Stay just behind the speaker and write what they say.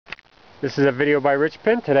This is a video by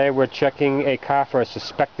Richpin. Today we're checking a car for a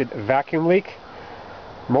suspected vacuum leak.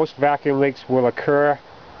 Most vacuum leaks will occur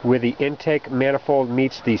where the intake manifold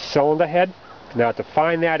meets the cylinder head. Now to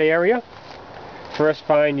find that area, first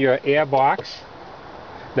find your air box.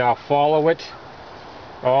 Now follow it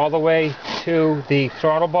all the way to the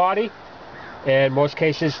throttle body, and in most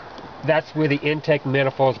cases that's where the intake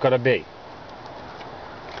manifold is going to be.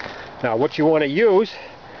 Now what you want to use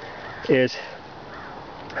is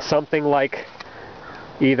something like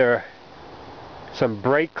either some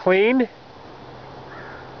BRAKLEEN,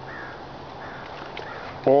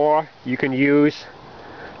 or you can use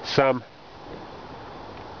some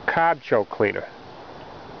carb choke cleaner.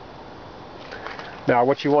 Now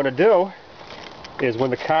what you want to do is when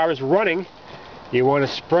the car is running, you want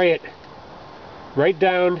to spray it right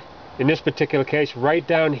down, in this particular case, right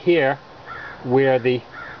down here where the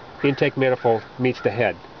intake manifold meets the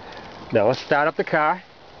head. Now let's start up the car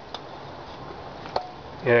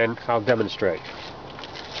and I'll demonstrate.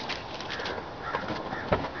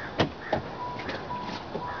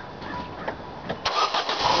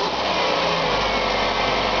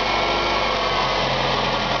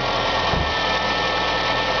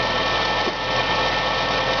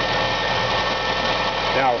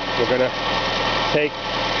 Now we're going to take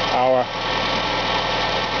our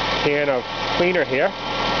can of cleaner here .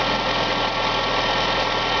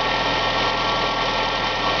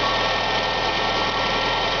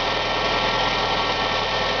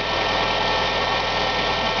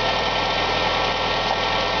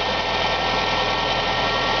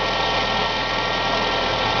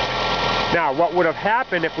 Now what would have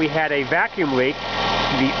happened if we had a vacuum leak,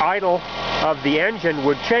 the idle of the engine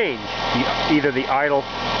would change. Either the idle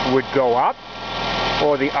would go up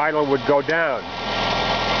or the idle would go down,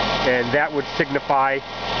 and that would signify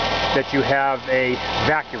that you have a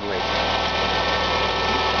vacuum leak.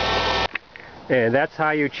 And that's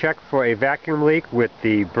how you check for a vacuum leak with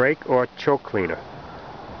the brake or choke cleaner.